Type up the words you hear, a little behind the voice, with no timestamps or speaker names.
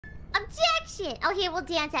Objection! Oh, here, we'll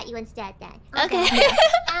dance at you instead then. Okay.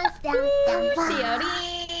 Dance, dance, dance.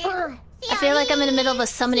 Shiori. I feel like I'm in the middle of a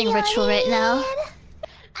summoning ritual right now.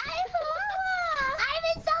 I'm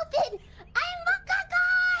insulted! I'm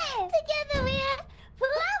Makakai! Together we're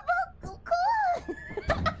FUWAMOCO Ch.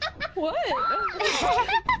 What? Wait,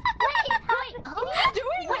 what are you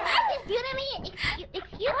doing? What? Excuse me?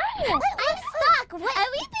 Excuse me? I'm stuck! What?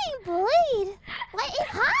 Are we being bullied? What is...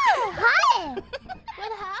 Hi!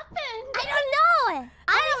 What happened? I don't know!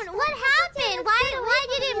 What happened? Why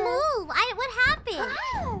did it move? What happened?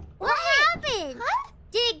 What happened?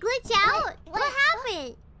 Did it glitch out? What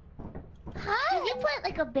happened? Did you put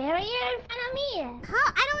like a barrier in front of me?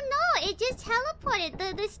 I don't know. It just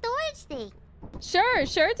teleported the storage thing.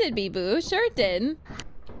 Sure did, Bijou. Sure did.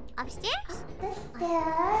 Upstairs?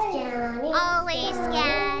 Scanning. Always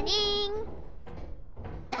scanning.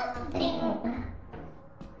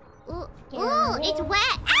 Ooh, it's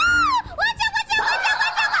wet. Ah! Watch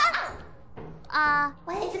out!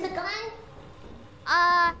 What is it, the gun?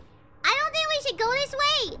 I don't think we should go this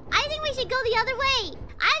way. I think we should go the other way.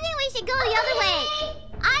 I don't think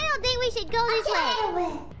we should go this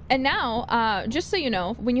way. And now, just so you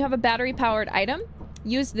know, when you have a battery-powered item,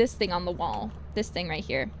 use this thing on the wall. This thing right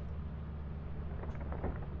here.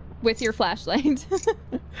 With your flashlight.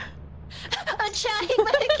 I'm trying,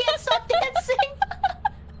 but I can't stop dancing.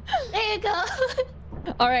 There you go.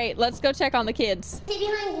 Alright, let's go check on the kids. Behind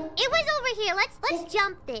you. It was over here. Let's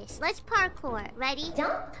jump this. Let's parkour. Ready?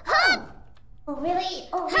 Jump? Huh! Oh, really?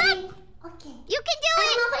 Oh, really? Okay. You can do it! I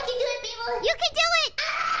don't know if I can do it, people. You can do it!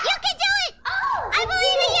 Ah! You can do it! Oh! I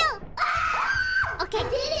believe in you! Ah! Okay. I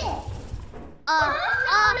did it!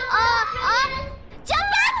 Jump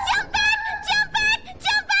back! Jump back! Jump back!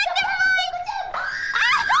 Jump back! Never mind!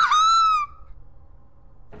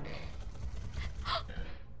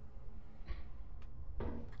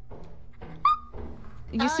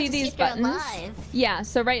 You see these buttons? Yeah,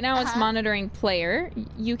 so right now it's monitoring player.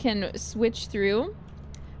 You can switch through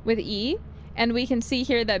with E, and we can see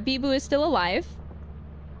here that Bijou is still alive.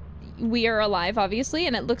 We are alive, obviously,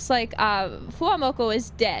 and it looks like FUWAMOCO is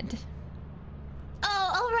dead.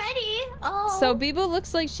 Oh, already? Oh. So Bijou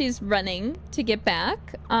looks like she's running to get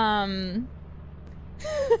back. Do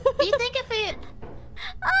you think if we...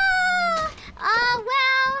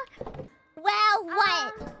 Well,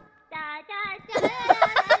 what? That's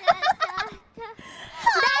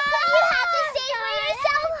what you have to say for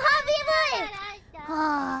yourself, huh, Bijou?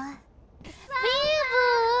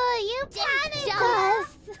 Bijou, you panicked us.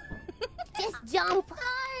 Just jump.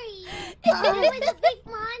 Sorry. It was a big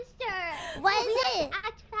monster. What is it?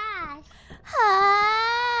 Act fast.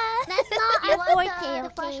 That's not our forte, the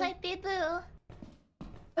flashlight, Bijou.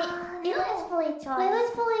 It was fully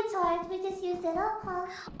charged. We just used it up, huh?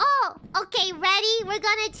 Oh, okay. Ready? We're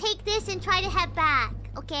gonna take this and try to head back.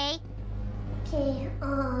 Okay? Okay.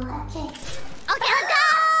 Okay. Okay, let's go!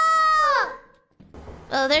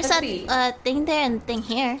 Oh, there's a thing there and thing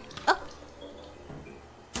here. Oh.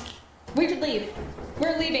 We should leave.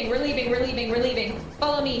 We're leaving.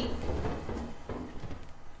 Follow me.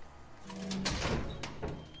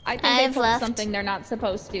 I think they pulled something they're not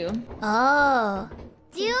supposed to. Oh.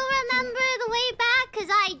 Do you remember the way back? Cause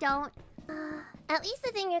I don't. At least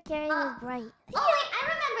the thing you're carrying is bright. Oh wait, I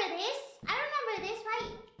remember this,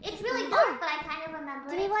 right? It's really dark, but I kind of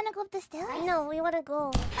remember. Do we want to go up the stairs? No, we want to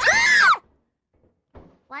go.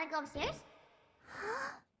 Want to go upstairs?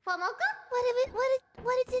 FUWAMOCO? What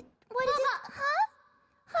is it?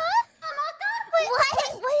 Huh? FUWAMOCO?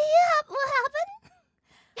 What happened?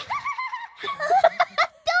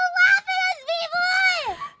 Don't laugh at us, people!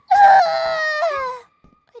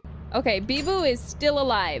 Okay, Bijou is still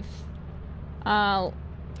alive.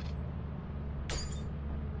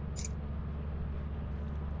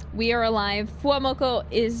 We are alive. FUWAMOCO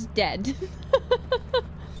is dead.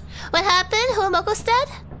 What happened? FUWAMOCO's dead?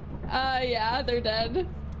 Yeah, they're dead.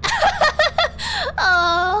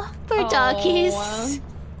 Oh, poor doggies.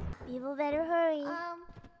 People better hurry.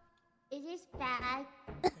 Is this bad?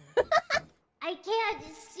 I can't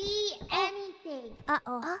see anything.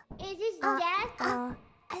 Is this death?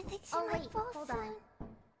 I think she might fall soon.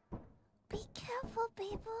 Be careful,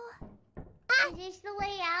 people. Is this the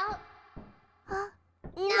way out?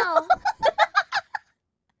 No.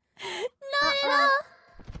 Not at all.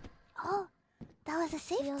 Oh, that was a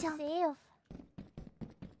safe jump. Safe.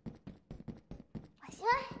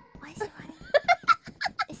 Why is she running?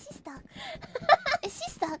 Is she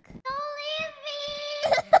stuck? Don't leave me!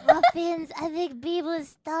 Muffins, I think Bijou's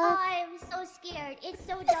stuck. Oh, I'm so scared. It's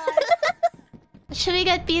so dark. Should we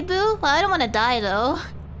get Bijou? Well, I don't want to die though.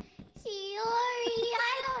 Shiori,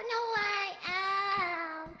 I don't know where I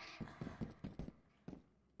am.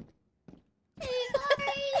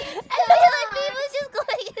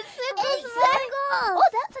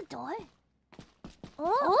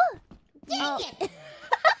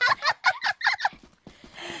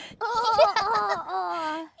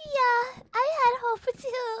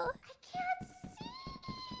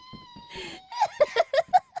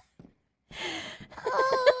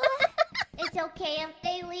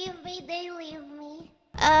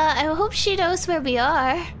 hope she knows where we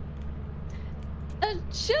are.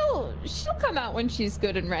 She'll come out when she's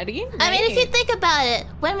good and ready. Right? I mean, if you think about it,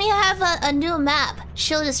 when we have a new map,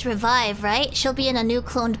 she'll just revive, right? She'll be in a new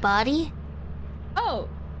cloned body. Oh,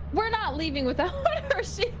 we're not leaving without her.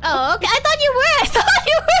 Oh, okay. I thought you were. I thought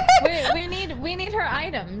you were. We need her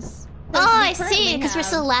items. Oh, I see. Because we're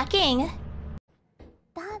still lacking.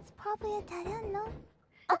 That's probably a dead end, no?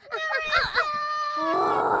 Oh.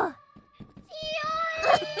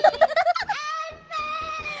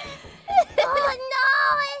 Oh no!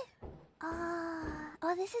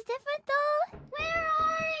 Oh, this is different though. Where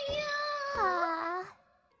are you?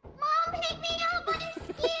 Mom, pick me up! I'm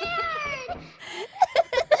scared.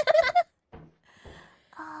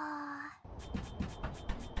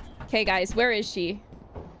 Okay, guys, where is she?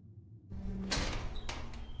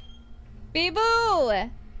 Bijou!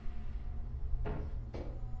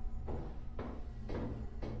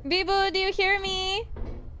 Bijou, do you hear me?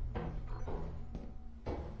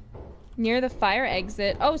 Near the fire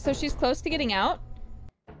exit. Oh, so she's close to getting out?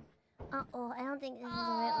 Uh-oh, I don't think this is the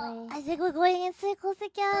right way. I think we're going in circles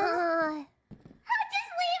again. Just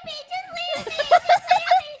leave me! Just leave me! Just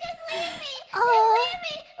leave me! Just leave me! Just leave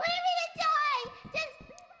me! Leave me to die!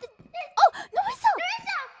 Oh! Nerissa!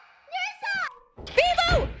 Nerissa!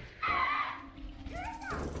 Bijou!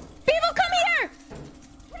 Bijou, come here!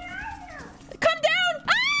 Where are you? Come down!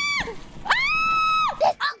 Ah!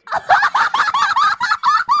 Ah!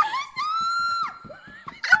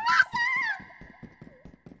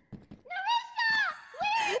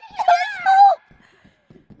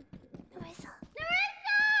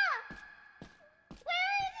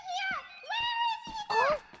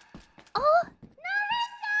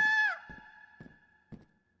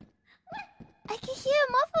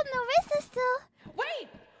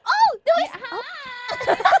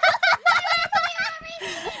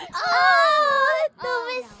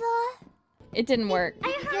 It didn't work.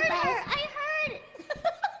 I heard her! I heard!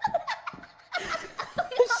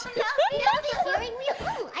 Hearing me?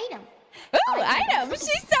 Ooh, item. Ooh, item!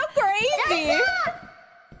 She's so crazy!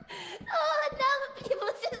 Oh, now the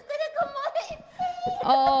people's just gonna come on insane!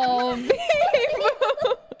 Oh,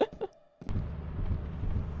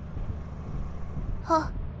 Oh.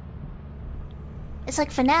 It's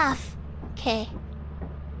like FNAF. Okay.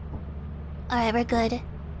 Alright, we're good.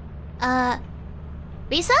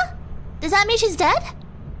 Risa? Does that mean she's dead?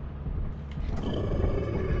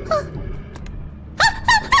 Huh.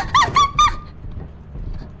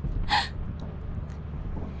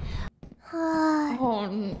 Oh,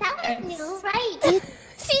 that was new, right?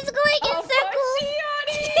 She's going in circles.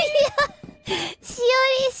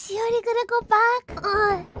 Shiori gonna go back.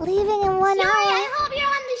 Leaving in 1 hour. I hope you're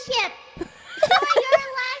on the ship. Shiori, you're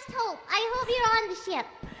our last hope. I hope you're on the ship.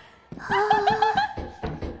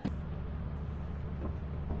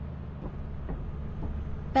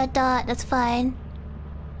 Red dot, that's fine.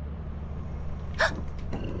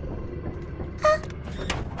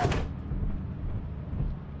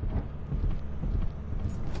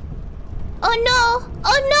 Oh no!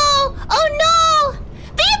 Oh no! Oh no!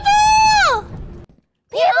 People!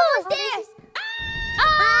 People, who's there?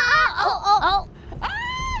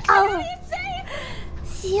 Shiori is safe!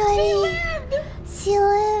 Shiori. She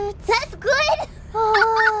lived. That's good.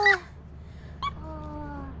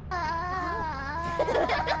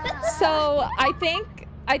 So I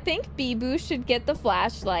think Bijou should get the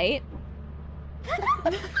flashlight.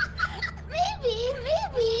 Maybe.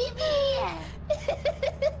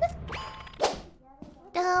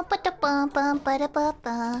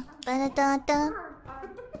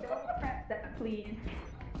 Please.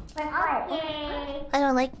 Okay. I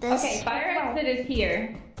don't like this. Okay, fire exit is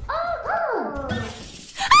here. Oh.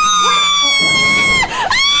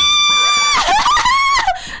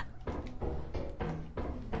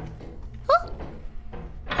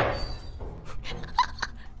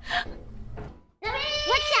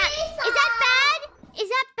 What's that? Is that bad? Is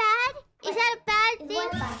that bad? Is that a bad thing?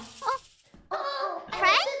 Oh,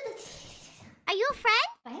 friend? Are you a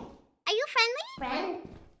friend? Are you friendly? Friend?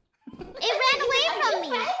 It ran away from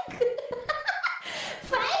me.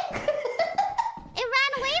 Frank? It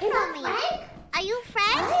ran away from me. Are you a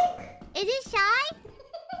friend? Is it shy?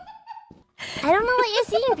 I don't know what you're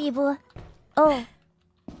seeing, people. Oh.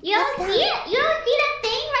 You don't see it? You don't see that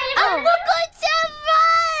thing right now? Oh, Moko-chan,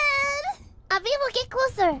 run! People, get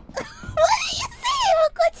closer. What do you see,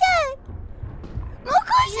 Moko-chan?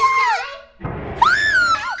 Moko-chan!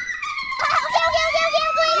 Okay,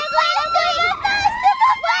 I'm going. Fast.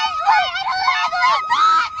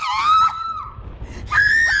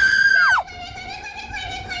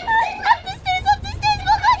 Up the stairs,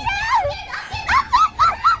 Moko-chan!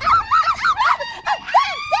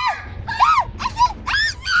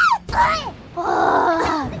 Good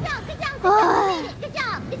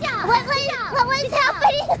job. What was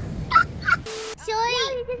happening?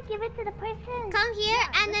 Shiori, just give it to the person. Come here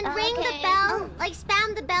and then ring the bell. Like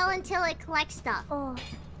spam the bell until it collects stuff. But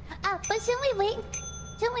shouldn't we wait?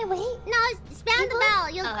 No, spam the bell.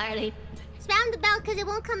 You'll alrighty. Spam the bell because it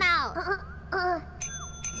won't come out.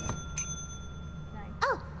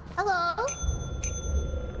 Oh, hello.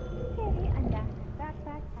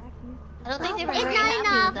 I don't think they were It's very not happy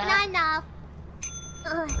enough. with that. Not enough.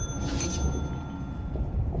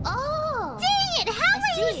 Oh! Dang it! How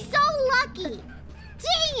are you so lucky?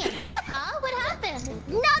 Dang it! Huh? What happened?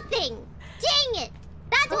 Nothing! Dang it!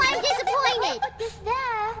 That's why I'm disappointed! Just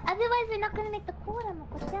there. Otherwise, we're not gonna make the 𝗓𝗏.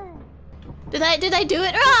 Did I do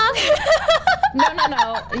it wrong?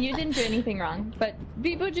 No. You didn't do anything wrong. But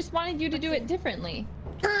Bijou just wanted you to do it differently.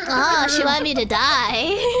 Oh, she wanted me to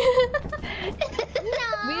die.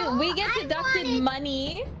 No, We get deducted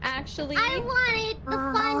money, actually. I wanted the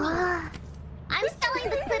funny. I'm selling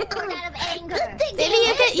the clipboard out of anger. Maybe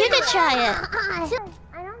you could try it.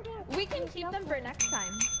 I don't get. We can keep them for next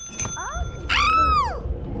time.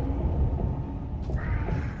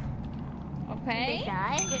 Okay.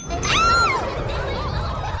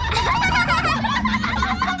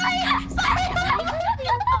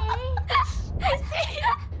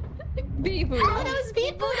 Bijou. Oh, that was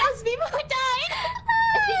Bijou who died.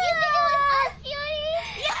 Did you think it was us, Shiori?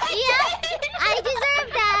 Yeah, I deserve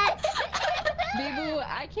that. Bijou,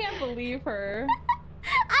 I can't believe her.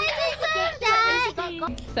 I deserve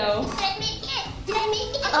that. So. Did I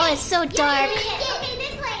make it? Oh, it's so dark. Okay,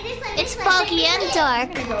 this way. It's foggy and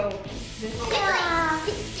dark. This way.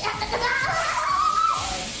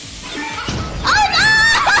 Oh no!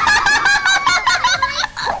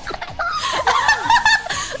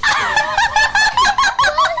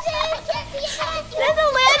 Then the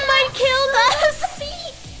landmine killed us.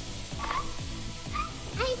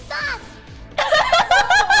 I stopped.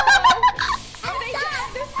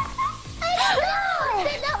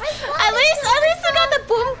 At least I got the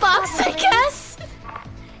boombox, I guess.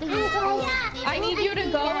 I need you to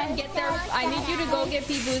go and get their. I need you to go get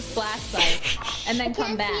Bijou's flashlight, and then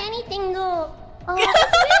come back. I can't see anything though. Oh, it's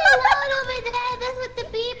really loud over there. That's what the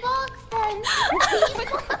beatbox does.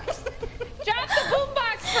 Drop the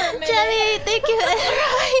boombox for a minute. Jenny, thank you.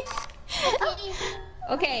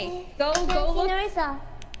 Okay, go look. Nerissa.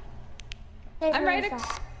 I'm right.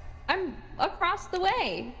 I'm across the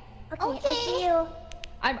way. Okay, I see you.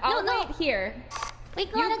 I'll wait here. We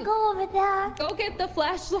gotta go over there. Go get the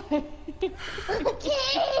flashlight. Okay.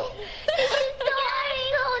 This is sorry,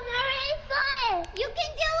 Nerissa. You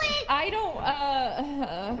can do it. I don't.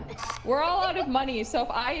 We're all out of money, so if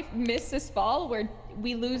I miss this ball,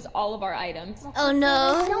 we lose all of our items. Oh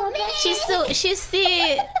no. She's the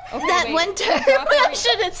that wait. one term I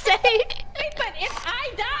shouldn't say. Wait, but if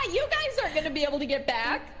I die, you guys aren't gonna be able to get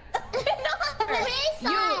back.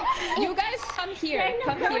 Nerissa. You guys come here.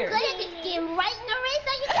 Come here. You're good at this game, right,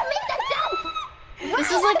 Nerissa? You can make the jump. This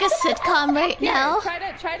is like a sitcom right now.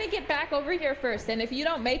 Try to get back over here first, and if you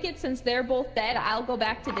don't make it, since they're both dead, I'll go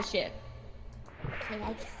back to the ship. Okay,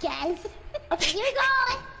 I guess. Okay, here we go.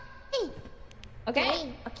 Hey.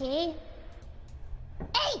 Okay. Okay.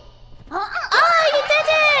 Hey. Oh, you did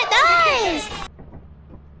it! Nice.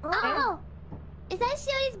 Oh. Is that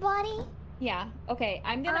Shiori's body? Yeah. Okay.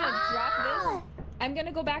 I'm gonna drop this. I'm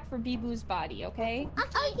gonna go back for Bijou's body. Okay.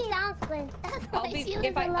 Okay, sounds good. That's I'll why be she was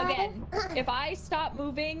alive. if I stop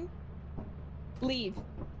moving, leave.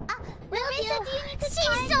 Nerissa, do you need to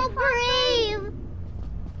She's so brave.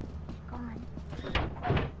 Gone.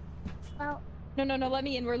 Well. No. Let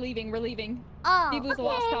me in. We're leaving. Oh. Bijou's a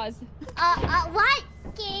lost cause. What?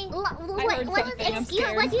 Okay.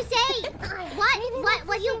 What you say?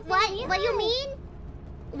 What you mean?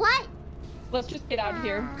 What? Let's just get out of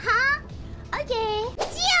here. Huh? Okay.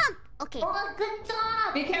 Jump! Okay. Oh, good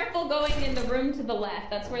job! Be careful going in the room to the left.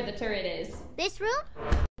 That's where the turret is. This room?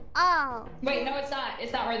 Oh. Wait, no, it's not.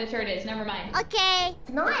 It's not where the turret is. Never mind. Okay.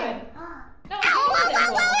 No. No,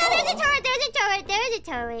 There's a turret. There's a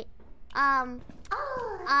turret.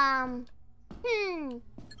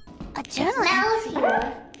 A journal entry.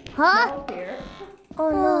 Huh? Oh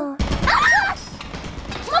no.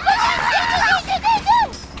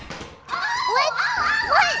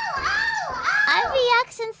 What? Our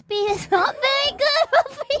reaction speed is not very good.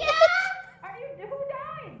 Who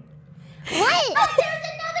died? What? Oh, there's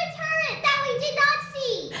another turret that we did not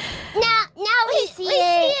see. Now we see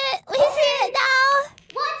it. We see it now.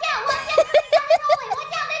 Watch out! Watch out!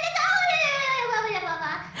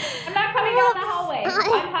 I'm not coming down the hallway. I'm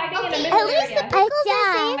hiding in the middle At least area. the pickles are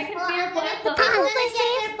safe. I can see your black The pickles are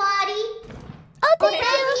safe. Oh, thank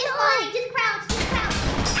you.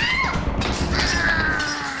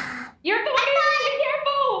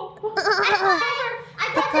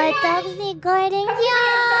 the garden.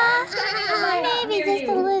 Yeah. Maybe just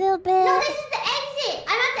a little bit. No, this is the exit.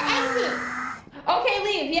 I'm at the exit. Okay,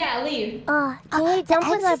 leave. Yeah, leave. Can you jump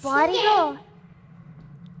with my body though?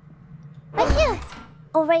 Right here.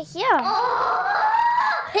 Oh, right here.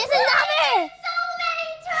 Oh, there's another. So many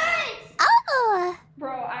turrets. Oh.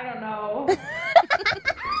 Bro, I don't know.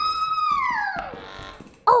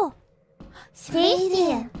 Oh. See?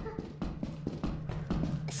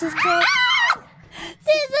 She's carrying...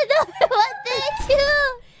 There's another one there too!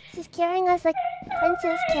 She's carrying us like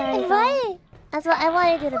Princess carrying. Right! That's what I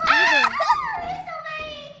wanted to do to Bijou.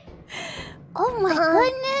 Oh my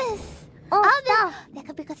goodness! Oh, there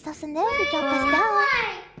could be good stuff in there if you drop us down.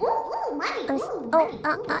 Ooh, money!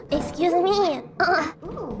 Excuse me.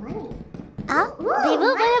 Ooh, money.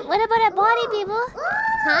 Bijou, what about our body, Bijou?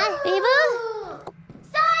 Huh? Bijou?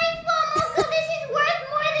 Sorry, FUWAMOCO, this is worth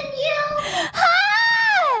more than you!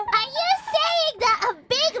 Are you saying that a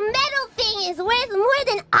big metal thing is worth more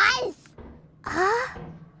than ice? Huh?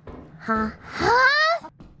 Huh?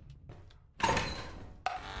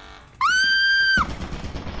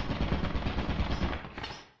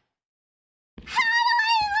 How do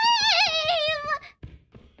I leave?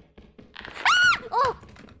 Oh!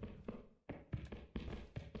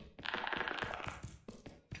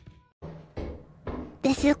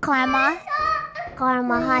 This is karma.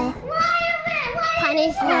 Karma, hi.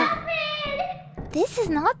 Punishment. This is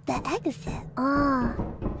not the exit. Oh.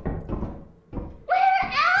 Where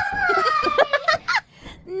am I?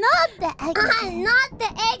 Not the exit. Not the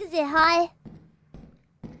exit, hi.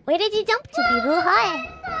 Where did you jump to, Bijou? Hi.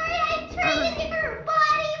 I'm sorry, I traded her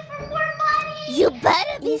body for more money. You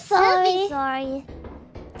better be sorry.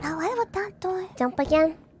 Oh, what about that door? Jump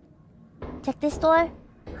again. Check this door.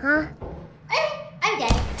 Huh? I'm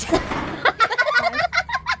dead.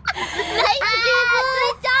 Nice,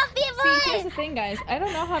 good job, people. See, here's the thing, guys. I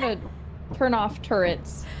don't know how to turn off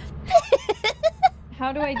turrets.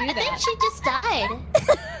 How do I do that? I think she just died.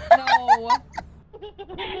 No.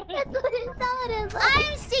 That's what it sounded like.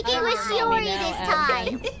 I'm sticking with Shiori this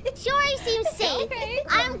time. Shiori seems safe. Okay.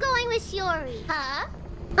 I'm going with Shiori. Huh?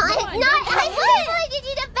 I Did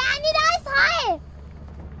you abandon us? Hi.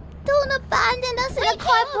 Don't abandon us in a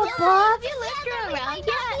cardboard box. You lift her around.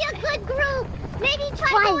 Be a good group. Maybe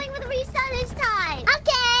try going with Risa this time.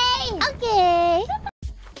 Okay.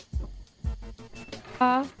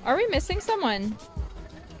 Are we missing someone?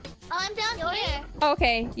 Oh, I'm down here.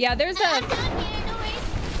 Okay, yeah, there's a... I'm down here, no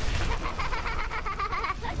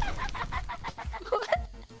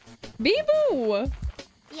worries. Bijou!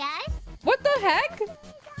 Yes? What the heck?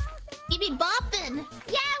 You be bopping.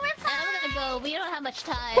 Yeah, we're fine. I'm gonna go. We don't have much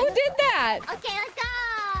time. Who did that? Okay, let's go.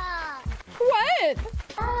 What?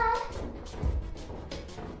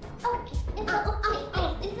 Okay.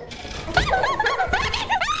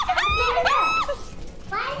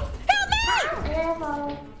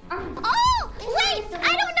 Oh, wait! I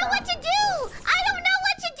don't know what to do!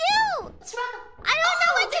 What's wrong? I don't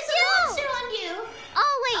know what to There's do! a monster on you.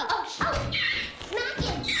 Oh, wait. Smack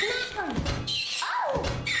him.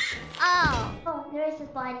 Oh, Nerissa's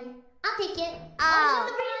body. I'll take it.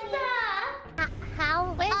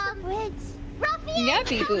 How? Where's the bridge? Ruffians! Yeah,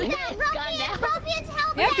 Bijou. Ruffians,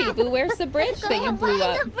 help Yeah, Bijou, where's the bridge that you blew up?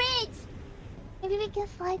 Where's the bridge? Maybe we can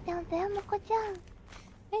slide down there, Moko-chan.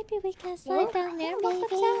 Maybe we can slide down there,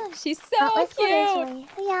 Moko-chan. She's so cute.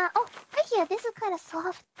 Yeah. Oh, right here. This is kind of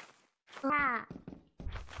soft. Ah.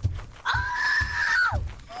 Oh!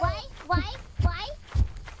 Why?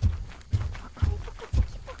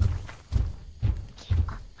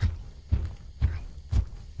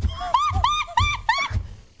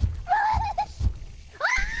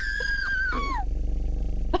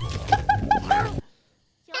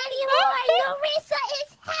 Nerissa is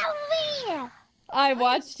heavy! I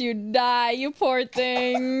watched you die, you poor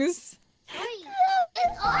things.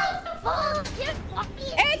 It's my fault!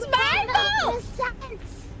 It's my fault!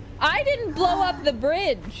 I didn't blow up the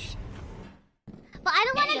bridge. But I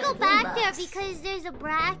don't want to go back there because there's a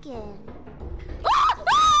bracken.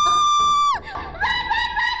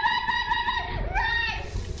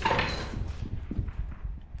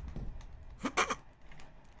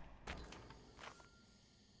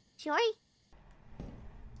 Shiori?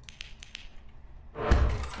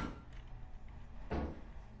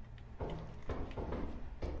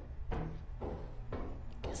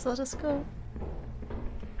 Guess I'll just go.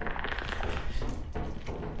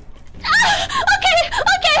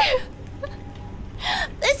 Okay!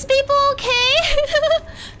 Is people okay?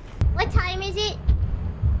 What time is it?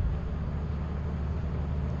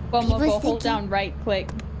 FUWAMOCO, hold down right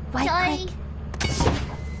click. Sorry.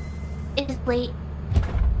 It is late.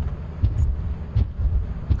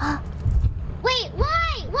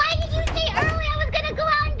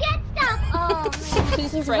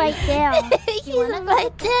 He's right there. He's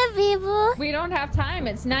right there, Bijou. We don't have time.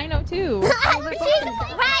 It's 9:02. She's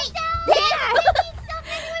right there.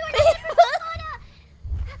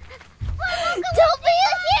 Don't be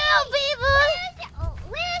a hero, Bijou.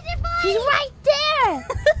 Where is it, boy? He's right there.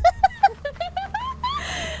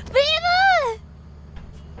 Bijou.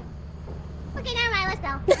 Okay, never mind. Let's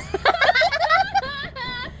go.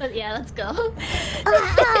 But yeah, let's go.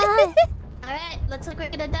 Alright, looks like we're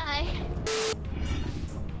gonna die.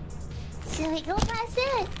 Should we go past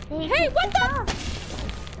it? Hey, what the?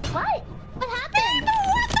 What? What happened?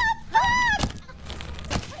 What the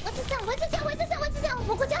fuck? What's the sound? What's the sound? What's the sound?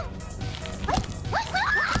 What's the sound? What?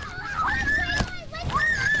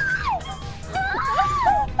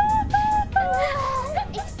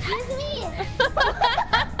 Excuse me.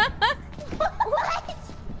 What?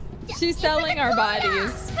 She's selling our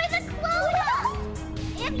bodies. For the quota!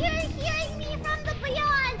 If you're hearing me from the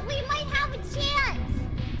beyond, we might have a chance!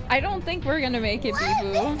 I don't think we're gonna make it,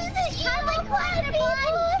 Bijou. This is an evil quota,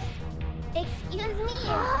 Bijou! Excuse me?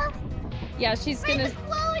 Yeah, she's For gonna... the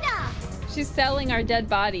quota! She's selling our dead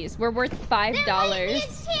bodies. We're worth $5. There might be a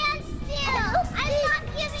chance still! I'm not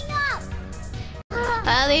giving up!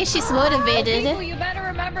 At least she's motivated. Bijou, you better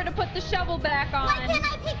remember to put the shovel back on. Why can't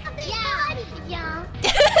I pick up this body? Yeah.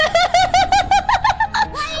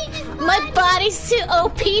 My body's too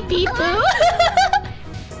OP, Bijou.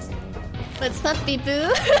 What's up,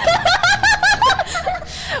 Bijou?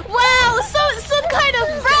 Wow, some kind of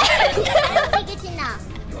friend. I don't think it's enough.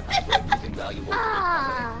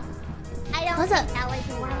 I don't What's think up? that was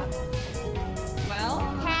enough. Well,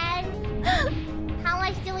 10. How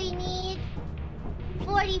much do we need?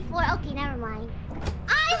 44. Okay, never mind.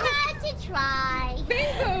 I had to try.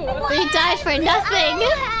 Bijou! We died for nothing. I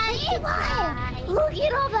had to try. Look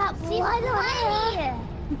at all that blood on here.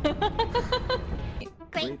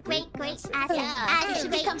 Great asset, asset,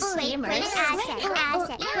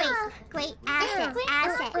 great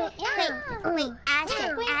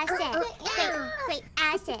asset, great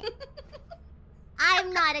asset. I'm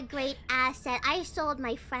not a great asset. I sold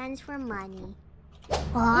my friends for money.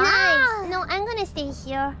 Nice. No, I'm gonna stay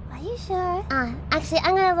here. Are you sure? Actually,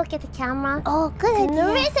 I'm gonna look at the camera. Oh, good idea.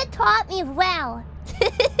 Nerissa taught me well.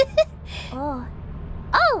 Oh.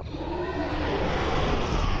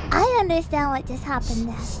 I understand what just happened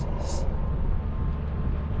there.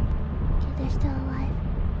 Okay, they're still alive.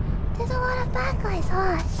 There's a lot of bad guys,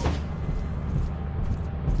 huh?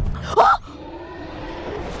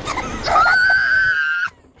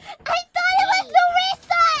 I thought it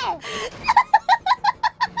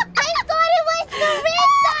was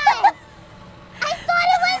Nerissa! I thought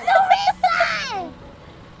it was Nerissa!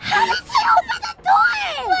 How did he open the door?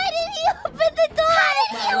 Why did he open the door? How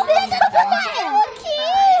did he open the door?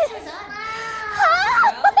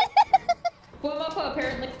 FUWAMOCO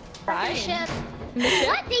apparently died.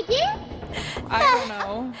 What? They did? I don't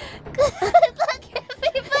know. Good luck,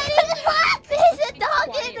 everybody! Look! There's a dog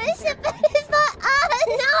in the ship and it's not us!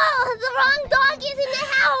 No! The wrong dog is in the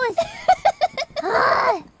house!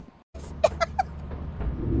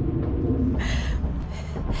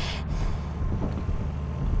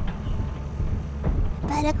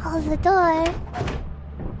 Better close the door.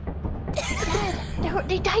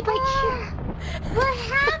 They died right here. What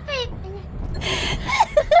happened? I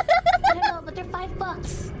don't know, but they're $5.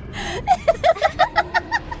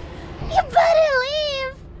 You better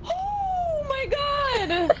leave! Oh my god!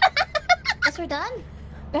 Guess we're done.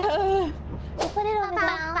 We'll put it over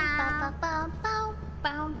there.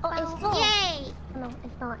 Oh, it's full. Yay! No,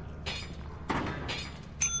 it's not.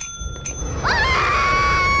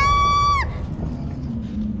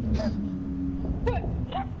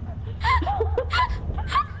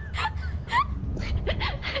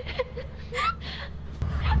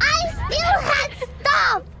 I still had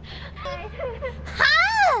stuff!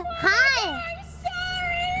 Hi! I'm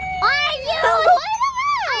sorry! Are you?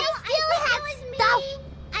 I still had stuff!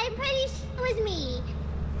 I'm pretty sure it was me.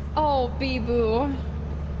 Oh, Bijou.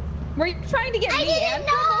 Were you trying to get me and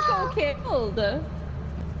FUWAMOCO killed?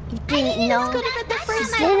 You didn't know. She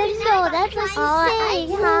didn't know. That's what she's saying,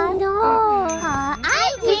 huh? No.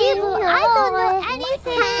 I didn't know. I don't know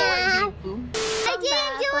anything. I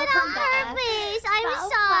didn't do it on purpose. I'm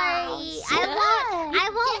sorry. I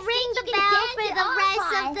won't ring the bell for the rest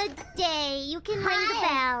of the day. You can ring the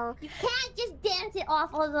bell. You can't just dance it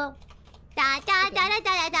off of the... Da da da da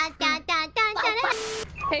da da da da da da.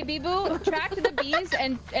 Hey, Bijou, track the bees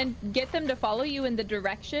and get them to follow you in the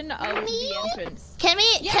direction of the entrance. Can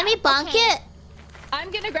we bonk it?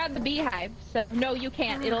 I'm gonna grab the beehive. So no, you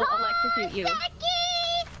can't. It'll electrocute you.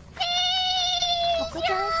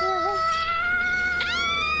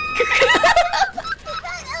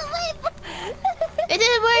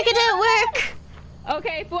 didn't work. It didn't work.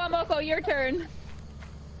 Okay, FUWAMOCO, your turn.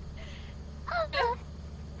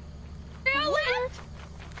 They all left.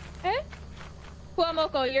 Eh?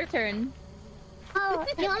 FUWAMOCO, your turn. Oh,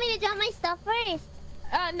 you want me to drop my stuff first?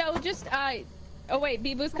 No, just oh wait,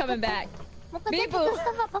 Bijou's coming back. Bijou!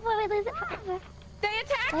 They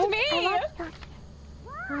attacked me!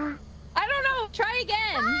 I don't know, try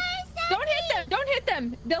again. Don't hit them, don't hit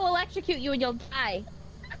them. They'll electrocute you and you'll die.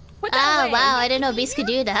 Put that away. Wow, I didn't know Beast could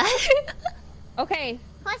do that. Okay.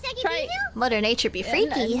 Try. Mother Nature be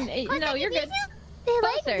freaky. No, you're good. They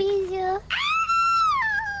like Bijou.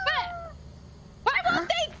 Why won't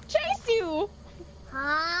they chase you?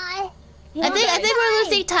 Hi. I think we're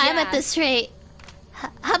losing time at this rate.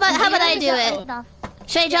 How about I do it?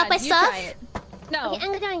 Should I drop my stuff? No. Okay,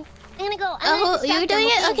 I'm gonna go. Oh, you're doing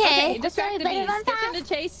it? Okay. Distract the bees. Get them to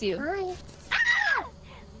chase you. Hi.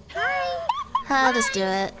 Hi. I'll just do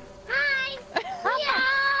it. Hi. Yeah.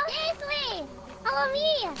 Seriously. Follow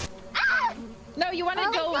me. No, you want to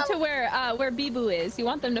go to where Bijou is. You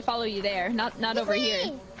want them to follow you there, not over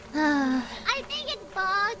here. I think it's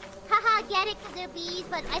bugs. Haha, get it because they're bees,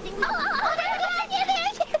 but I think... Oh, there.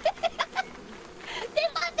 They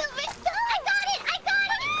want the pistol. I got it.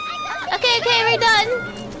 Okay, we're done.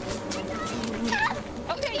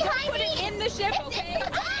 Okay, don't put it in the ship, okay?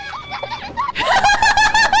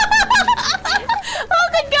 Oh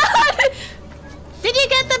my god! Did you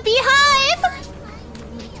get the beehive?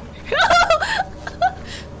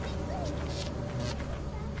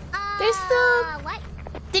 There's still... What?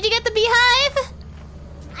 Did you get the beehive?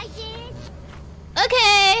 I did.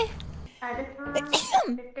 Okay. What's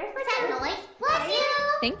that noise? Bless you.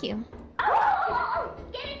 Thank you. Oh,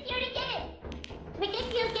 get it, Shiori, get it. Make it,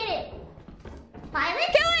 get it. Violet?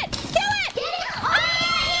 Kill it! Get it! Oh,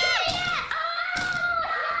 yeah!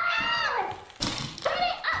 Oh, get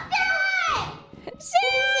it! Up there!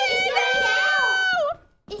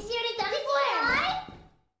 Is Shiori done for it?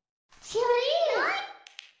 Shiori?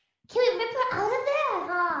 Can we rip her out of there?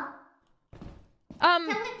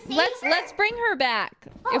 Let's bring her back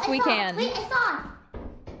if we can. Wait, I saw.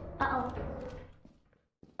 Uh-oh.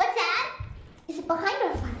 What's that? Is it behind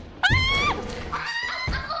or front?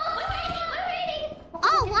 We're waiting.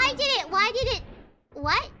 Oh, why did it?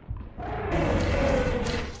 What?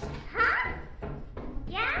 Huh?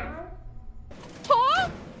 Yeah? Huh?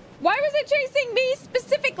 Why was it chasing me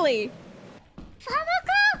specifically?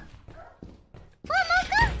 FUWAMOCO?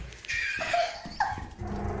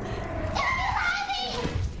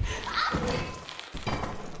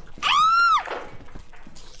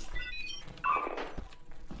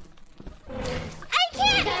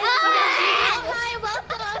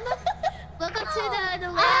 Welcome to the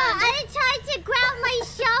land. I tried to grab my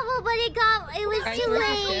shovel, but it was too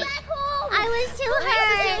late. I was too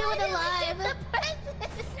hurt.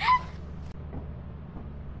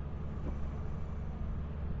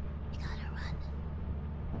 You gotta run.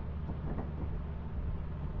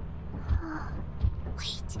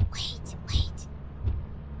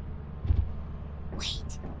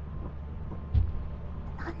 Wait.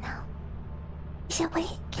 Not now. We should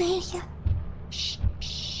wait. Can you hear? Shh.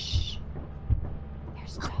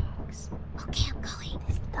 There's dogs. Okay, I'm going.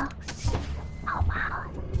 There's dogs. Oh, wow.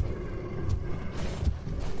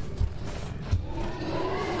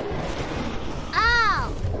 Oh!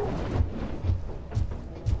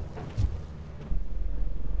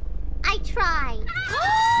 I tried.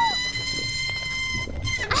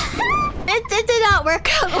 It did not work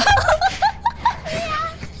out well.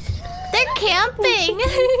 They're camping.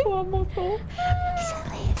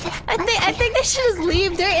 I think they should just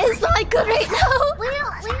leave. There is not good right now. We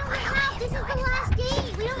don't have. This is the last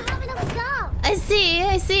day. We don't have enough stuff. I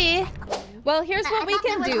see. Well, here's what we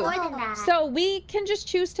can do. More than that. So we can just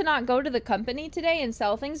choose to not go to the company today and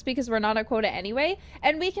sell things because we're not at quota anyway,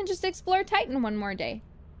 and we can just explore Titan one more day.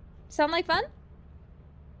 Sound like fun?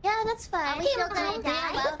 Yeah, that's fine. Are we still gonna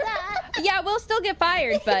die? About that. Yeah, we'll still get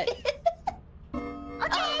fired, but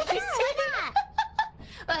Okay, sure.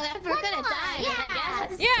 Well, if we're gonna die, then I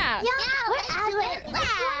guess. yeah. We're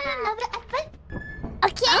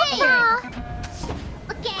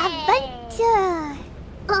Okay. Adventure.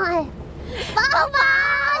 I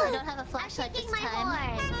don't have a flashlight this time.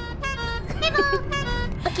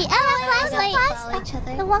 Okay, flashlight. Each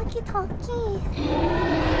other. The walkie-talkie.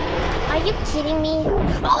 Are you kidding me?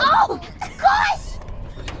 Oh, gosh!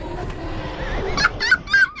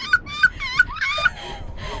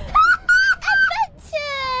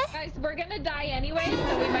 Guys, we're gonna die anyway,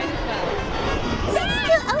 so we might as well. It's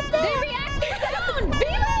still out there. The reactor's down!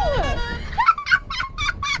 Bijou!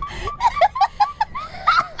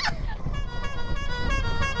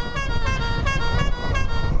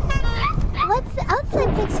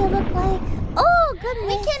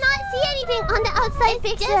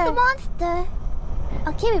 It's just a monster.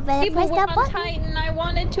 Okay, we better People press were that on button. Titan. I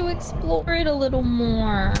wanted to explore it a little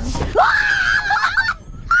more.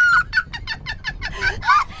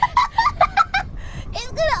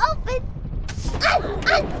 It's gonna open.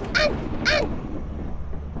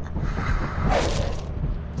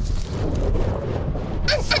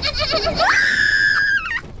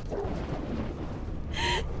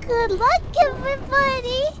 Good luck,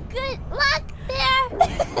 everybody. Good luck there.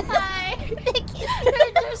 Hi.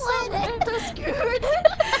 They're screwed.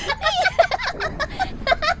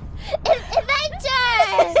 Adventure.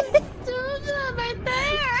 Right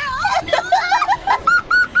there.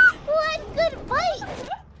 One good bite.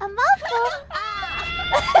 A mouthful.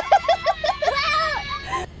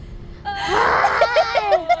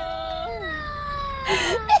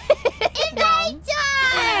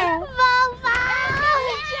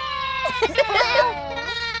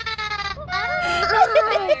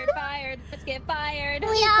 Fired. Let's get fired.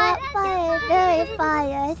 We got fired. Very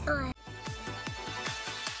fired.